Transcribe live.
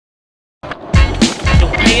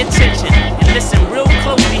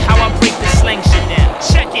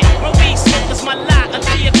it. My weed smoke is my lie. A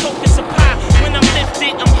clear coke is a pie. When I'm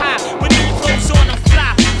lifted, I'm high. With new clothes on, I'm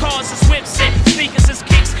fly. Cars is whips and sneakers is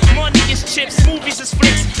kicks. Money is chips, movies is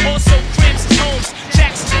flicks. Also cribs is homes,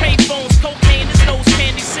 jacks is payphones. Cocaine is nose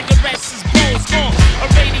candy, cigarettes is bones. A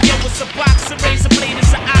radio is a box, a razor blade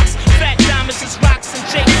is an ox. Fat diamonds is rocks and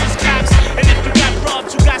jakes is cops. And if you got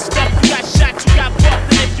robbed, you got stuffed, you got shot, you got bucked.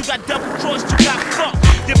 And if you got double crossed, you got fucked.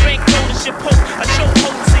 Your bankroll is your poke, a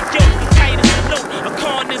chokehold is a yoke, a kite is a note, a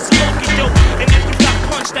con is a local yoke. And if you got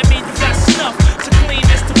punched, that means you got snuff. To clean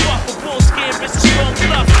is to buff, a bull scare is a strong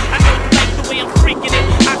bluff. I know you like the way I'm freaking it.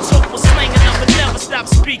 I talk with slang and I'ma never stop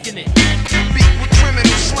speaking it. Speak with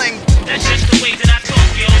criminal slang. That's just the way that I talk,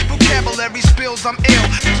 yo. Vocabulary spills, I'm ill.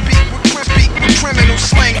 Speak with criminal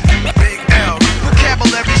slang. Big L.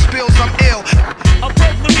 Vocabulary spills, I'm ill. A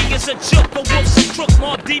burglary is a joke, a wolf's a crook.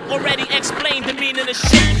 More deep already explained the meaning of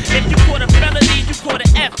shit. If you caught a felony, you caught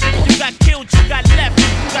an F. You got killed, you got left.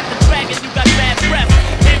 You got the dragon, you got bad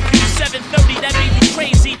breath.